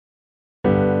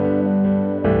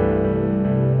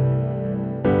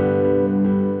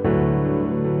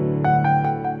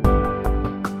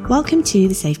Welcome to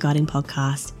the Safeguarding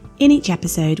Podcast. In each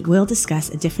episode, we'll discuss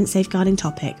a different safeguarding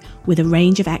topic with a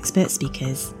range of expert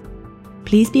speakers.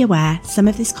 Please be aware some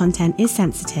of this content is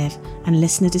sensitive and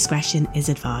listener discretion is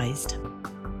advised.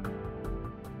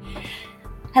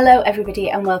 Hello everybody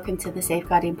and welcome to the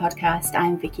Safeguarding Podcast.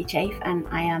 I'm Vicky Chafe and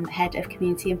I am Head of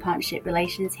Community and Partnership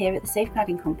Relations here at the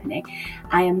Safeguarding Company.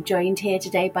 I am joined here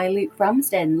today by Luke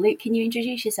Ramsden. Luke, can you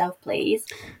introduce yourself please?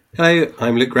 Hello,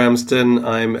 I'm Luke Ramsden.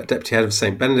 I'm Deputy Head of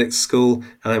St Benedict School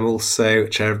and I'm also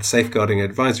Chair of the Safeguarding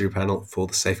Advisory Panel for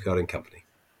the Safeguarding Company.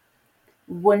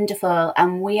 Wonderful,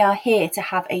 and we are here to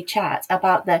have a chat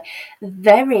about the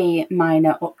very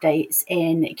minor updates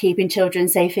in keeping children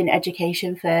safe in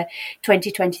education for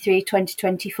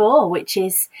 2023-2024, which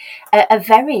is a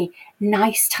very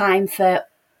nice time for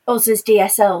us as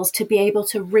DSLs to be able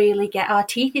to really get our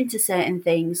teeth into certain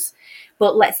things.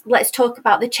 But let's talk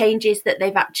about the changes that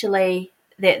they've actually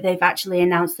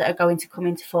announced that are going to come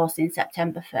into force in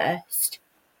September 1st.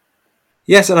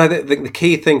 Yes, and I think the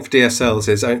key thing for DSLs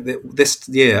is this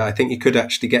year, I think you could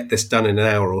actually get this done in an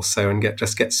hour or so and get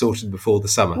sorted before the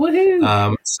summer.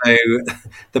 Woohoo! So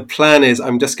the plan is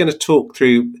I'm just going to talk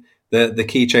through the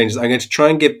key changes. I'm going to try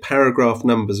and give paragraph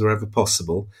numbers wherever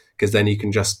possible, because then you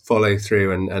can just follow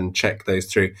through and check those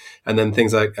through. And then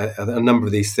things like a number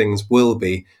of these things will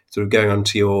be sort of going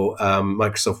onto your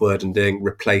Microsoft Word and doing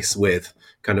replace with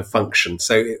kind of function.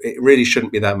 So it really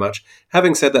shouldn't be that much.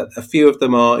 Having said that, a few of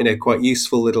them are, quite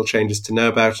useful little changes to know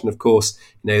about. And of course,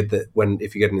 that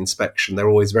if you get an inspection, they're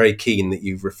always very keen that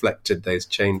you've reflected those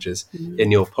changes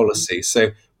in your policy.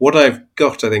 So what I've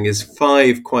got, I think, is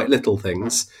 5 quite little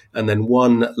things and then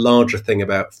one larger thing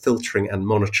about filtering and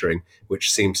monitoring,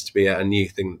 which seems to be a new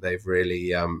thing that they've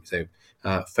really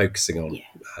focusing on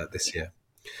this year.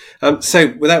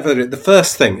 So without further ado, the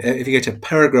first thing, if you go to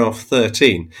paragraph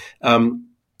 13,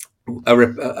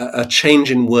 a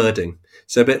change in wording.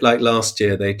 So a bit like last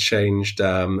year, they changed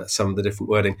some of the different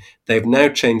wording. They've now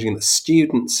changing that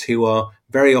students who are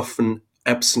very often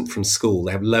absent from school,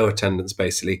 they have low attendance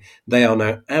basically, they are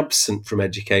now absent from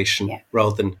education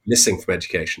rather than missing from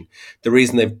education. The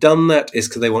reason they've done that is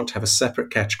because they want to have a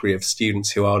separate category of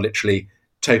students who are literally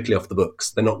totally off the books.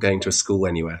 They're not going to a school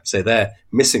anywhere. So they're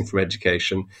missing from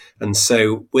education. And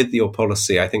so with your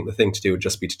policy, I think the thing to do would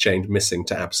just be to change missing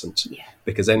to absent,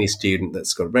 because any student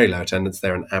that's got a very low attendance,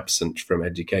 they're an absent from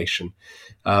education.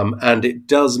 And it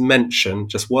does mention,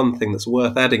 just one thing that's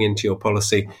worth adding into your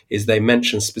policy is they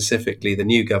mention specifically the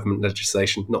new government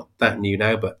legislation, not that new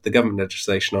now, but the government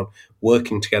legislation on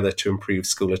working together to improve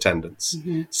school attendance.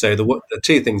 So the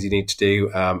 2 things you need to do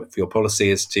for your policy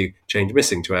is to change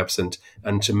missing to absent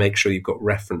and to make sure you've got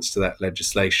reference to that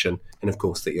legislation. And of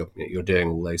course that you're doing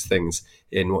all those things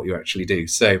in what you actually do.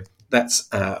 So that's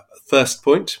first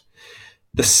point.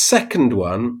 The second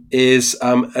one is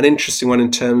an interesting one in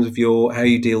terms of how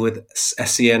you deal with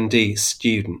SEND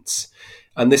students.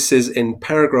 And this is in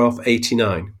paragraph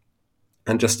 89.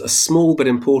 And just a small but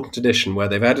important addition where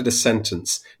they've added a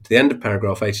sentence to the end of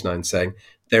paragraph 89 saying,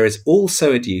 there is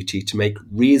also a duty to make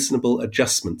reasonable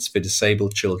adjustments for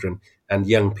disabled children and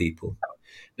young people.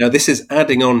 Now, this is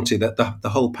adding on to that the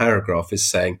whole paragraph is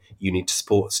saying you need to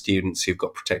support students who've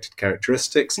got protected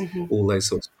characteristics, all those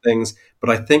sorts of things.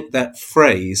 But I think that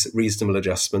phrase, reasonable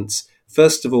adjustments,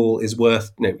 first of all, is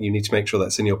worth, you need to make sure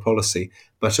that's in your policy,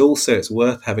 but also it's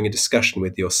worth having a discussion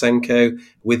with your SENCO,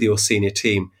 with your senior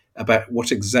team, about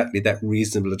what exactly that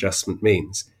reasonable adjustment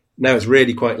means. Now, it's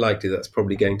really quite likely that's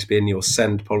probably going to be in your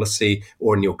SEND policy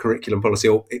or in your curriculum policy,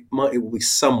 or it will be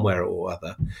somewhere or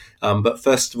other. But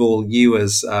first of all, you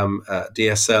as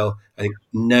DSL, I think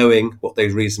knowing what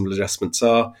those reasonable adjustments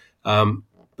are, and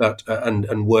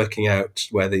working out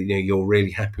whether you're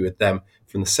really happy with them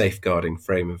from the safeguarding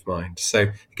frame of mind. So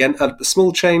again, a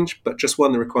small change, but just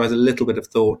one that requires a little bit of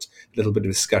thought, a little bit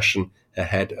of discussion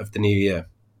ahead of the new year.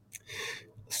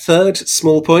 Third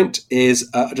small point is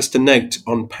just a note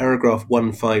on paragraph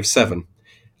 157.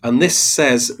 And this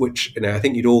says, which I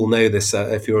think you'd all know this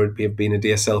if you've been a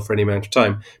DSL for any amount of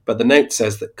time, but the note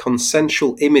says that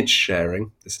consensual image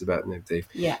sharing, this is about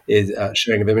is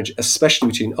sharing of image, especially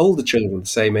between older children of the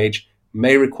same age,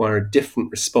 may require a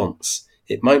different response.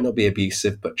 It might not be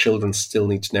abusive, but children still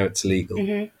need to know it's illegal.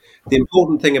 The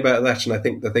important thing about that, and I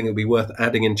think the thing that would be worth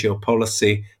adding into your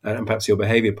policy and perhaps your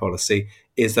behaviour policy,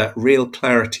 is that real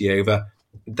clarity over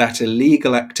that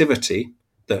illegal activity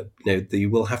that that you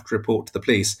will have to report to the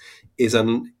police is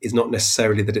not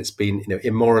necessarily that it's been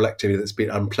immoral activity, that's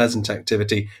been unpleasant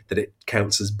activity, that it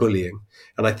counts as bullying.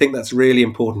 And I think that's really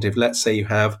important. If let's say you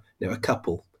have a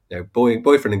couple,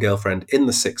 boyfriend and girlfriend in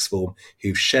the sixth form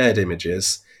who've shared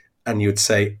images, and you would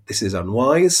say, this is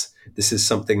unwise. This is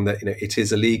something that, it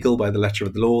is illegal by the letter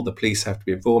of the law. The police have to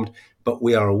be informed, but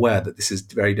we are aware that this is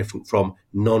very different from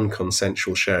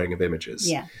non-consensual sharing of images.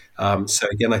 Yeah. So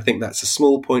again, I think that's a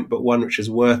small point, but one which is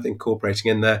worth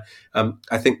incorporating in there.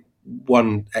 I think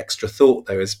one extra thought,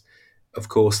 though, is, of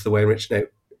course, the way in which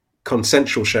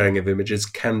consensual sharing of images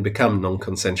can become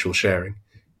non-consensual sharing.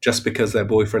 Just because they're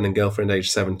boyfriend and girlfriend age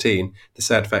 17, the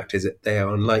sad fact is that they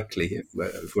are unlikely,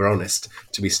 if we're honest,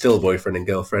 to be still boyfriend and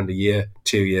girlfriend a year,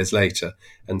 2 years later.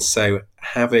 And so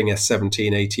having a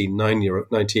 17, 18,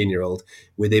 19-year-old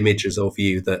with images of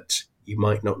you that you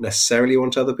might not necessarily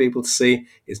want other people to see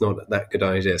is not that good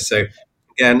idea. So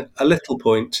again, a little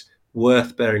point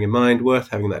worth bearing in mind, worth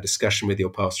having that discussion with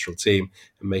your pastoral team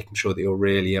and making sure that you're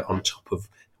really on top of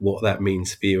what that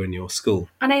means for you and your school.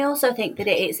 And I also think that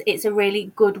it's a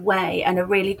really good way and a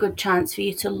really good chance for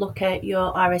you to look at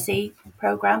your RSE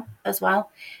programme as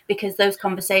well, because those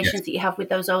conversations that you have with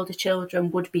those older children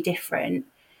would be different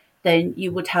than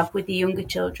you would have with the younger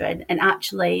children. And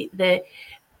actually,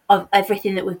 of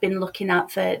everything that we've been looking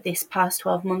at for this past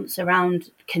 12 months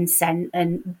around consent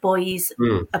and boys'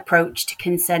 approach to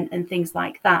consent and things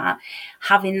like that,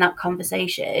 having that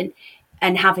conversation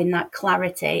and having that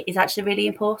clarity is actually really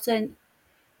important.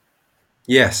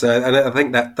 Yes, and I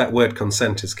think that word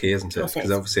consent is key, isn't it?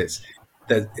 Because It obviously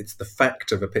it's the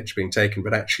fact of a picture being taken,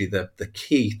 but actually the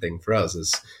key thing for us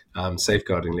as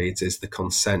safeguarding leads is the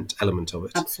consent element of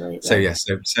it. Absolutely. So yes,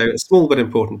 so a small but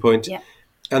important point. Yeah.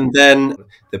 And then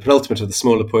the penultimate of the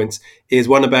smaller points is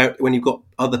one about when you've got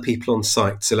other people on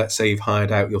site. So let's say you've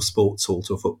hired out your sports hall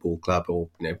to a football club or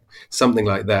something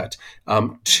like that.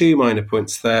 2 minor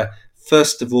points there.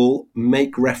 First of all,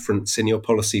 make reference in your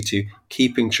policy to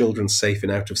keeping children safe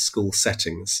in out-of-school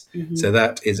settings. Mm-hmm. So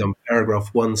that is on paragraph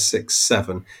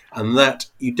 167, and that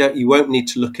you won't need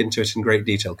to look into it in great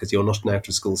detail because you're not an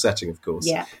out-of-school setting, of course.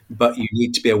 Yeah. But you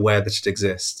need to be aware that it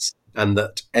exists, and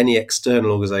that any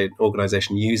external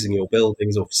organisation using your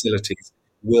buildings or facilities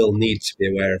will need to be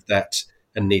aware of that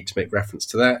and need to make reference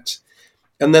to that.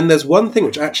 And then there's one thing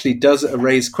which actually does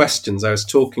raise questions. I was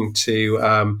talking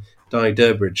to Di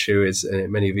Durbridge, who is,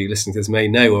 many of you listening to this may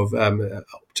know of,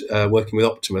 working with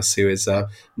Optimus, who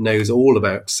knows all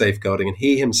about safeguarding, and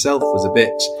he himself was a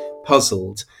bit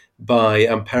puzzled by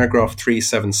paragraph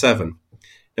 377.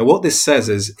 Now, what this says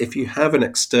is if you have an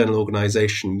external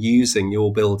organisation using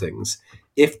your buildings,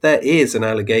 if there is an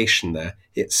allegation there,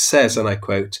 it says, and I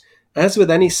quote, "As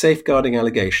with any safeguarding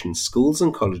allegation, schools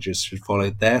and colleges should follow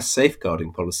their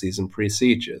safeguarding policies and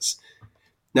procedures."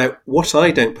 Now, what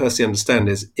I don't personally understand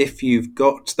is if you've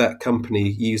got that company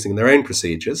using their own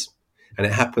procedures and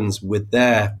it happens with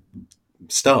their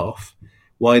staff,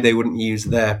 why they wouldn't use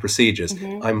their procedures.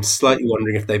 Mm-hmm. I'm slightly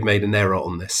wondering if they've made an error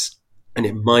on this. And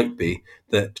it might be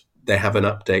that they have an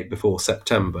update before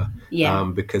September,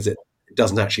 because it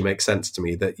doesn't actually make sense to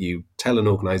me that you tell an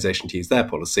organisation to use their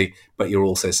policy, but you're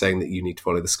also saying that you need to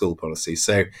follow the school policy.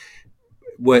 So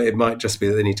it might just be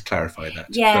that they need to clarify that.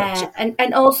 Yeah, but,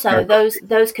 and also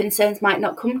those concerns might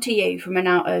not come to you from an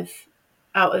out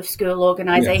of school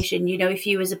organisation. Yes. If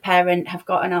you as a parent have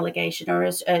got an allegation or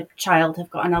as a child have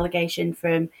got an allegation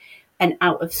from an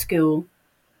out of school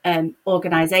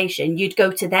organisation, you'd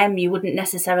go to them. You wouldn't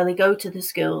necessarily go to the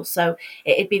school. So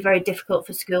it'd be very difficult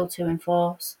for school to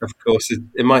enforce. Of course,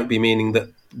 it might be meaning that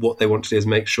what they want to do is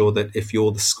make sure that if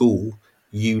you're the school,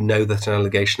 you know that an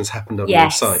allegation has happened on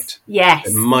your site. Yes.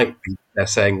 It might be they're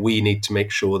saying we need to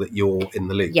make sure that you're in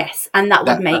the loop. Yes, and that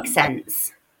would make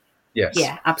sense. Yes.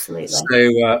 Yeah, absolutely.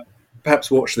 So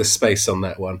perhaps watch this space on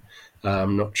that one.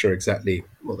 I'm not sure exactly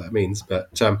what that means.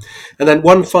 But and then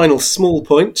one final small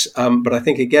point, but I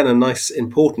think, again, a nice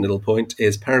important little point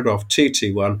is paragraph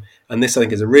 221. And this, I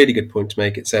think, is a really good point to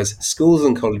make. It says, schools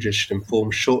and colleges should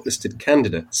inform shortlisted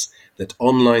candidates that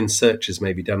online searches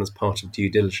may be done as part of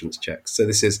due diligence checks. So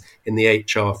this is in the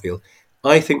HR field.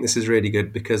 I think this is really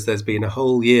good because there's been a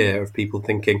whole year of people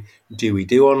thinking, do we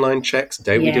do online checks?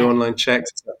 Don't we do online checks?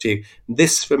 It's up to you.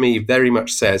 This, for me, very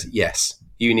much says, yes,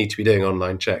 you need to be doing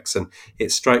online checks. And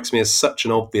it strikes me as such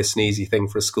an obvious and easy thing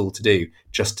for a school to do,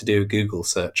 just to do a Google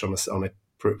search on a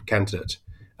candidate.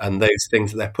 And those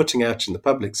things that they're putting out in the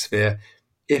public sphere,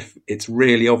 if it's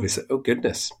really obvious that, oh,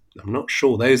 goodness, I'm not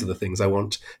sure those are the things I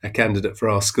want a candidate for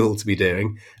our school to be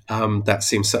doing. That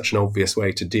seems such an obvious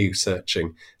way to do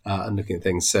searching and looking at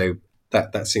things. So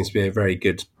that seems to be a very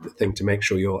good thing to make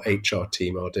sure your HR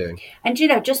team are doing. And,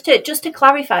 just to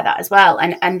clarify that as well,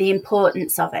 and the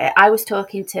importance of it, I was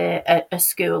talking to a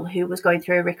school who was going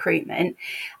through a recruitment,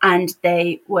 and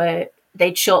they'd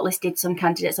shortlisted some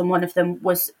candidates, and one of them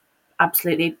was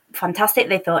absolutely fantastic.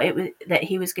 They thought that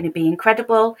he was going to be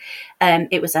incredible.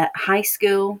 It was a high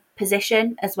school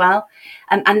position as well.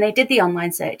 And they did the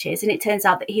online searches, and it turns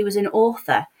out that he was an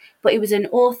author, but he was an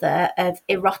author of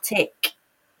erotic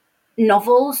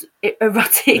novels,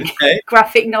 erotic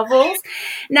graphic novels.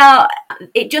 Now,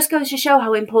 it just goes to show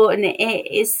how important it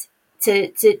is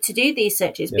to do these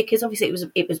searches, because obviously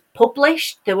it was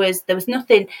published. There was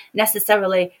nothing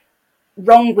necessarily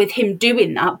wrong with him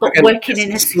doing that, but working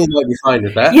in a school might be fine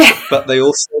with that, but they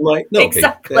also might not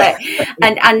exactly.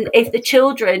 And if the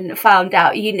children found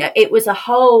out, it was a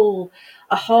whole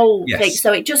thing.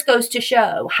 So it just goes to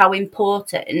show how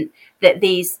important that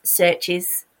these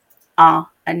searches are,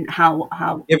 and how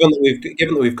given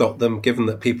that we've got them, given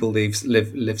that people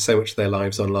live so much of their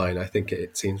lives online, I think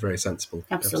it seems very sensible.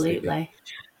 Absolutely.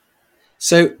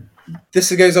 So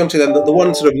this goes on to then that the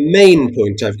one sort of main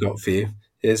point I've got for you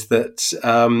is that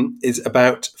is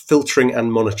about filtering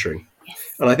and monitoring. Yes.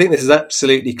 And I think this is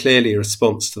absolutely clearly a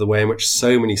response to the way in which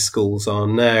so many schools are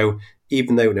now,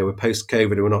 even though we're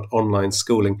post-COVID and we're not online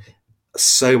schooling,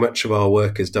 so much of our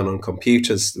work is done on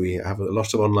computers. We have a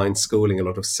lot of online schooling, a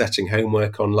lot of setting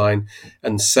homework online.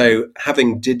 And so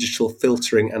having digital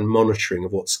filtering and monitoring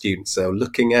of what students are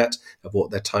looking at, of what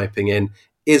they're typing in,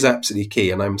 is absolutely key.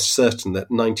 And I'm certain that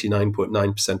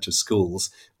 99.9% of schools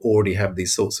already have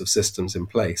these sorts of systems in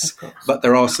place. But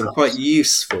there are some quite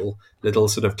useful little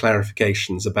sort of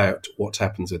clarifications about what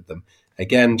happens with them.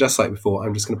 Again, just like before,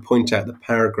 I'm just going to point out the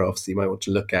paragraphs that you might want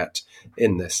to look at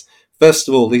in this. First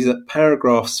of all, these are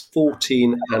paragraphs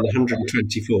 14 and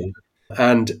 124.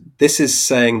 And this is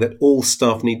saying that all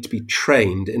staff need to be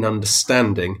trained in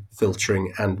understanding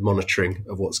filtering and monitoring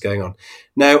of what's going on.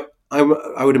 Now,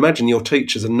 I would imagine your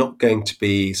teachers are not going to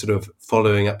be sort of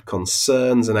following up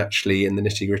concerns and actually in the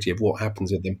nitty-gritty of what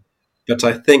happens with them. But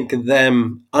I think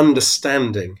them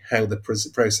understanding how the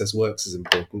process works is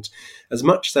important, as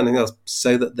much as anything else,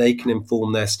 so that they can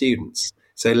inform their students.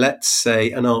 So let's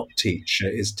say an art teacher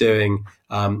is doing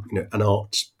an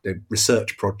art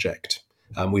research project.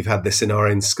 We've had this in our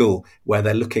own school where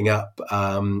they're looking up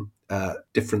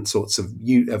different sorts of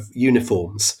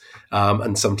uniforms,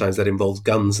 and sometimes that involves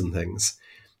guns and things.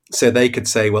 So they could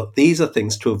say, well, these are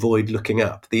things to avoid looking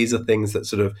up. These are things that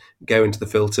sort of go into the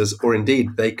filters, or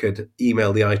indeed they could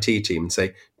email the IT team and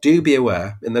say, do be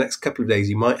aware, in the next couple of days,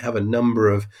 you might have a number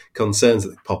of concerns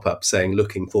that pop up saying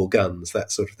looking for guns,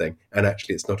 that sort of thing. And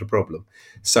actually, it's not a problem.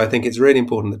 So I think it's really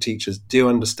important that teachers do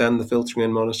understand the filtering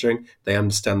and monitoring. They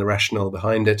understand the rationale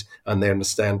behind it, and they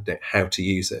understand how to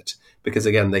use it. Because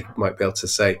again, they might be able to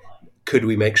say, could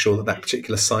we make sure that that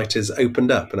particular site is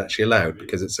opened up and actually allowed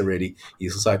because it's a really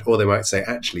useful site? Or they might say,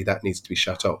 actually, that needs to be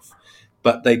shut off.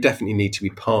 But they definitely need to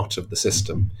be part of the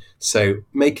system. So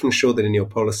making sure that in your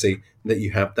policy that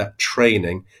you have that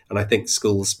training, and I think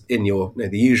schools in your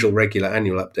the usual regular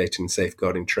annual updating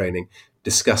safeguarding training,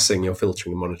 discussing your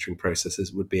filtering and monitoring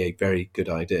processes would be a very good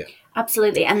idea.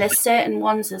 Absolutely. And there's certain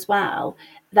ones as well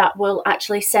that will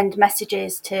actually send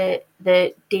messages to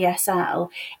the DSL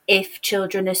if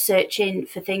children are searching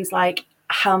for things like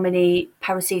how many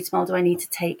paracetamol do I need to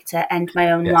take to end my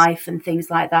own life and things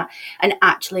like that. And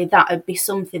actually that would be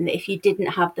something that if you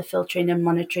didn't have the filtering and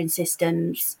monitoring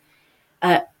systems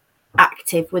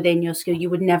active within your school, you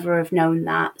would never have known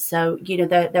that. So,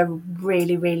 they're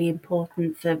really, really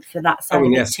important for that side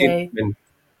of it too.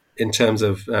 In terms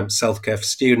of self-care for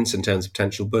students, in terms of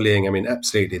potential bullying,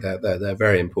 absolutely, they're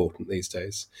very important these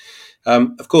days.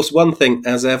 Of course, one thing,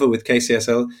 as ever with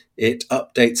KCSL, it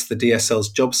updates the DSL's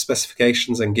job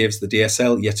specifications and gives the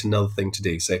DSL yet another thing to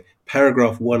do. So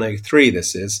paragraph 103,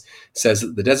 says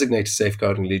that the designated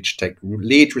safeguarding lead should take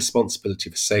lead responsibility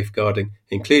for safeguarding,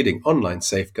 including online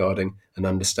safeguarding and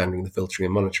understanding the filtering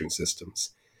and monitoring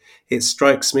systems. It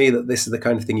strikes me that this is the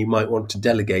kind of thing you might want to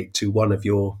delegate to one of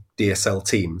your DSL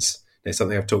teams.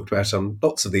 Something I've talked about on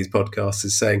lots of these podcasts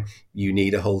is saying you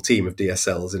need a whole team of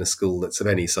DSLs in a school that's of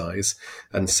any size.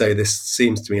 And so this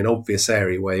seems to be an obvious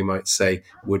area where you might say,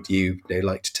 would you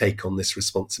like to take on this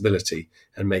responsibility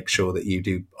and make sure that you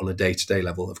do on a day-to-day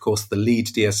level? Of course, the lead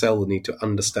DSL will need to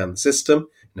understand the system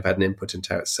and have had an input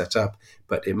into how it's set up,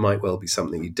 but it might well be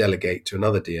something you delegate to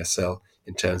another DSL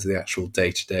in terms of the actual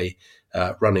day-to-day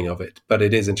running of it. But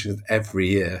it is interesting that every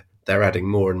year they're adding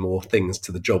more and more things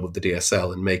to the job of the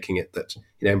DSL and making it that,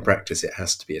 in practice, it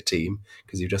has to be a team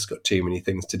because you've just got too many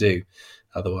things to do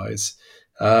otherwise.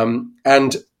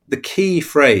 And the key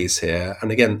phrase here,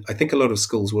 and again, I think a lot of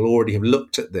schools will already have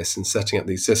looked at this in setting up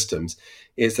these systems,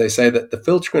 is they say that the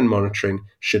filtering and monitoring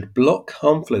should block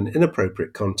harmful and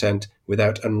inappropriate content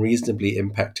without unreasonably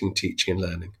impacting teaching and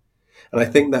learning. And I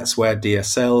think that's where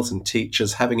DSLs and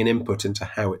teachers having an input into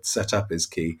how it's set up is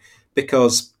key,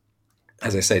 because,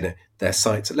 as I say, no, their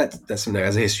sites, let's know,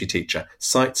 as a history teacher,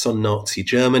 sites on Nazi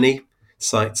Germany,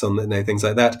 sites on things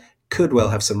like that, could well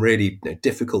have some really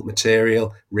difficult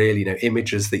material, really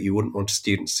images that you wouldn't want a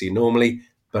student to see normally.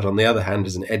 But on the other hand,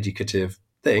 as an educative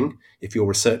thing, if you're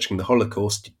researching the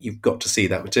Holocaust, you've got to see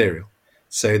that material.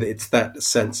 So that it's that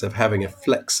sense of having a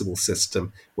flexible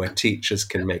system where teachers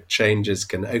can make changes,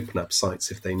 can open up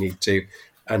sites if they need to,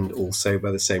 and also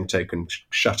by the same token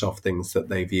shut off things that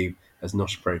they view as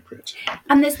not appropriate.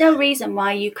 And there's no reason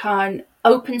why you can't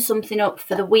open something up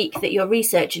for the week that you're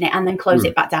researching it and then close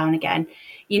it back down again.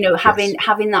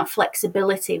 Having that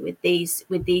flexibility with these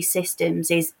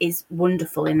systems is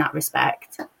wonderful in that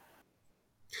respect.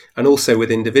 And also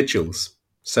with individuals.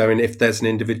 So if there's an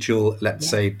individual, let's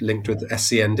say, linked with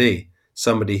SEND,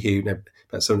 somebody who,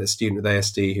 perhaps a student with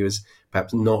ASD who is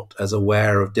perhaps not as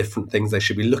aware of different things they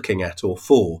should be looking at or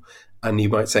for, and you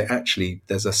might say, actually,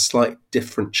 there's a slight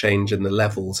different change in the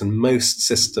levels, and most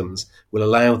systems will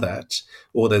allow that.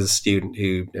 Or there's a student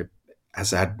who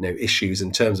has had issues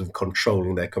in terms of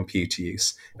controlling their computer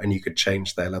use, and you could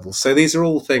change their levels. So these are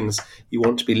all things you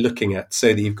want to be looking at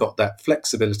so that you've got that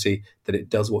flexibility that it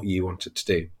does what you want it to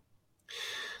do.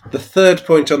 The third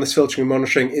point on this filtering and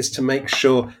monitoring is to make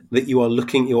sure that you are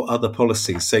looking at your other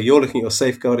policies. So you're looking at your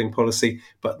safeguarding policy,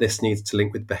 but this needs to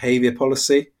link with behaviour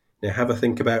policy. Have a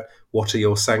think about what are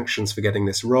your sanctions for getting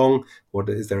this wrong? What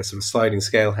is there a sort of sliding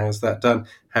scale? How's that done?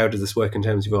 How does this work in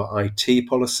terms of your IT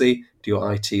policy? Do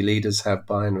your IT leaders have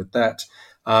buy-in with that?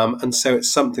 And so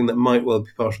it's something that might well be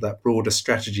part of that broader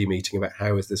strategy meeting about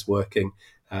how is this working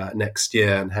next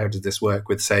year, and how does this work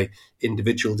with, say,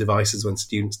 individual devices when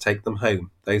students take them home,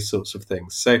 those sorts of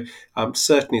things. So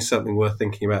certainly something worth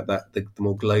thinking about, that the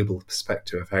more global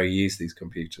perspective of how you use these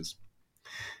computers.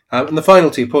 And the final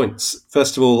 2 points,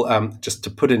 first of all, just to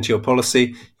put into your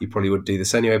policy, you probably would do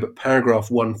this anyway, but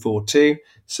paragraph 142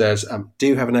 says,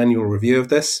 do have an annual review of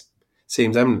this.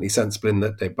 Seems eminently sensible in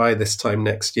that by this time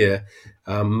next year,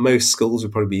 most schools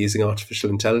will probably be using artificial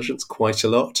intelligence quite a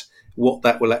lot. What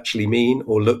that will actually mean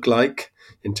or look like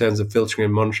in terms of filtering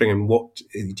and monitoring, and what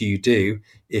do you do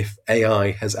if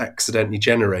AI has accidentally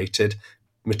generated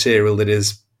material that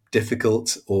is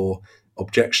difficult or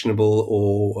objectionable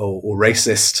or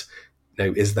racist?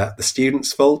 Is that the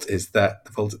student's fault? Is that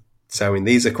the fault? So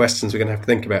these are questions we're going to have to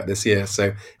think about this year.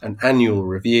 So an annual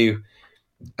review.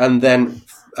 And then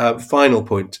final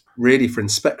point, really for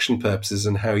inspection purposes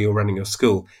and how you're running your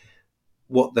school,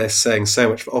 what they're saying so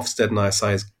much for Ofsted and ISI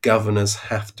is governors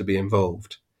have to be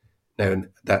involved. And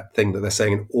that thing that they're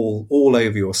saying all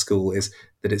over your school is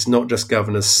that it's not just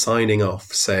governors signing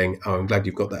off saying, oh, I'm glad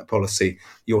you've got that policy.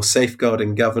 Your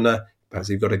safeguarding governor, perhaps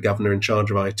you've got a governor in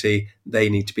charge of IT, they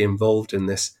need to be involved in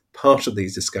this, part of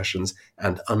these discussions,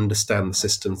 and understand the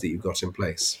systems that you've got in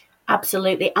place.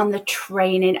 Absolutely. And the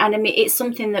training. And I mean, it's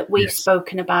something that we've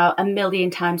spoken about a million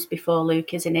times before,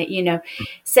 Luke, isn't it?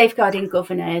 Safeguarding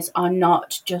governors are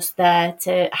not just there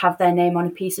to have their name on a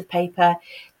piece of paper.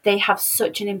 They have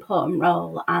such an important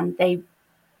role, and they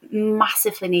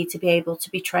massively need to be able to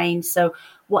be trained. So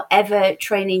whatever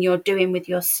training you're doing with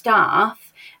your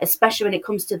staff, especially when it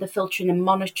comes to the filtering and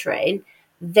monitoring,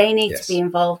 they need to be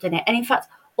involved in it. And in fact,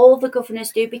 all the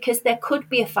governors do, because there could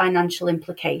be a financial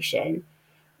implication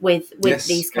with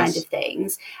these kind of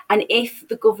things. And if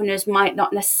the governors might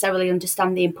not necessarily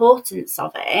understand the importance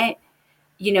of it,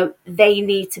 they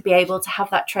need to be able to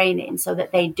have that training so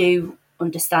that they do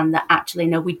understand that actually,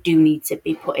 no, we do need to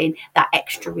be putting that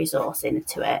extra resource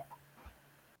into it.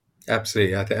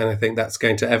 Absolutely. And I think that's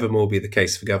going to ever more be the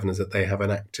case for governors, that they have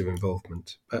an active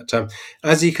involvement. But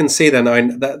as you can see then,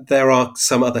 that there are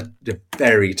some other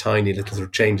very tiny little sort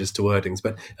of changes to wordings.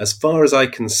 But as far as I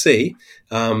can see,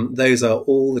 those are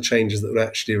all the changes that would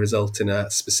actually result in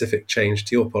a specific change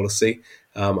to your policy.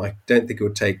 I don't think it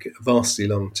would take vastly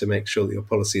long to make sure that your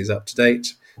policy is up to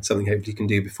date. Something hopefully you can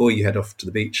do before you head off to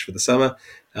the beach for the summer,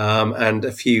 and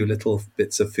a few little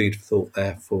bits of food for thought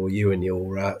there for you and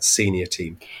your senior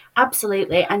team.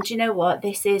 Absolutely. And you know what?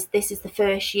 This is the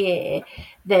first year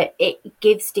that it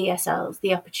gives DSLs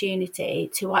the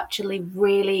opportunity to actually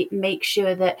really make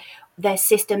sure that their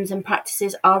systems and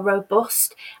practices are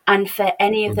robust. And for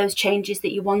any of those changes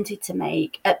that you wanted to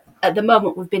make, at the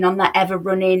moment, we've been on that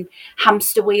ever-running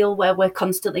hamster wheel where we're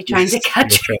constantly trying to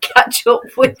catch up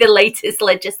with the latest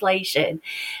legislation.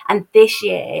 And this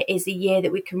year is a year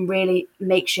that we can really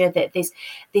make sure that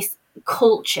this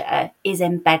culture is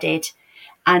embedded.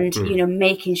 And,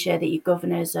 making sure that your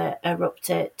governors are up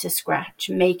to scratch,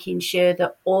 making sure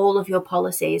that all of your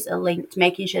policies are linked,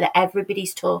 making sure that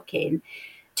everybody's talking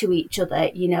to each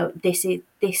other. This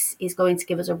is going to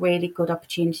give us a really good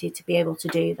opportunity to be able to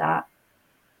do that.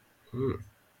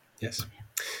 Yes.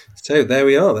 So there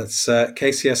we are. That's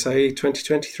KCSIE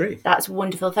 2023. That's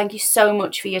wonderful. Thank you so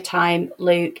much for your time,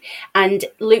 Luke. And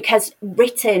Luke has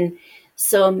written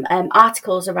some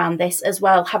articles around this as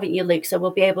well, haven't you, Luke? So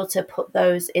we'll be able to put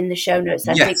those in the show notes.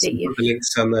 I think that the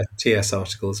links on the TS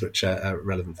articles which are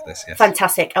relevant for this. Yes.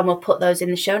 Fantastic. And we'll put those in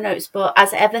the show notes. But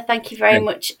as ever, thank you very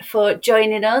much for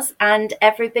joining us, and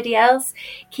everybody else,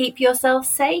 keep yourself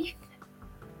safe.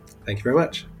 Thank you very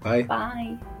much. Bye.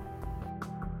 Bye.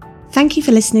 Thank you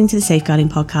for listening to the Safeguarding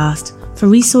Podcast. For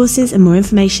resources and more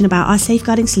information about our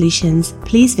safeguarding solutions,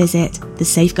 please visit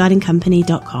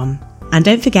thesafeguardingcompany.com. And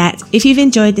don't forget, if you've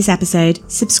enjoyed this episode,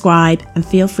 subscribe and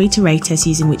feel free to rate us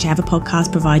using whichever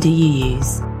podcast provider you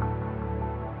use.